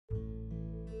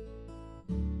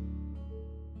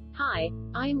Hi,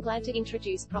 I am glad to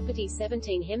introduce property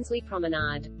 17 Hemsley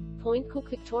Promenade, Point Cook,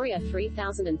 Victoria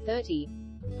 3030.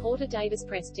 Porter Davis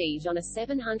Prestige on a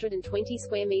 720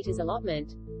 square meters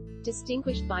allotment.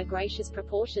 Distinguished by gracious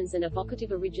proportions and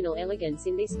evocative original elegance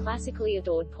in this classically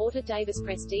adored Porter Davis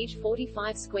Prestige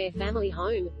 45 square family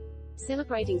home.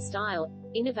 Celebrating style,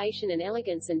 innovation and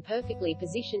elegance, and perfectly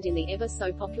positioned in the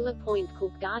ever-so-popular Point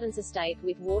Cook Gardens estate,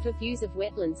 with water views of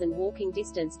wetlands and walking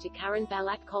distance to Karen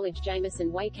Ballack College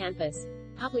Jameson Way campus,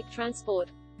 public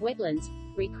transport, wetlands,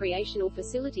 recreational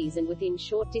facilities, and within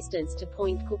short distance to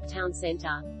Point Cook Town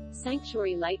Centre,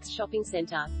 Sanctuary Lakes Shopping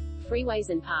Centre, freeways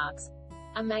and parks.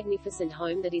 A magnificent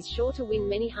home that is sure to win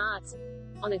many hearts.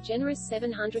 On a generous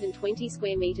 720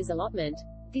 square meters allotment,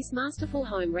 this masterful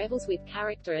home revels with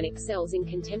character and excels in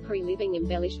contemporary living,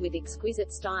 embellished with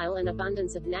exquisite style and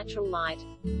abundance of natural light.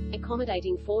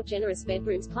 Accommodating 4 generous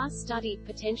bedrooms plus study,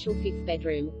 potential 5th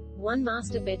bedroom. One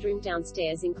master bedroom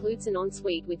downstairs includes an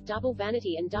ensuite with double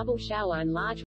vanity and double shower and large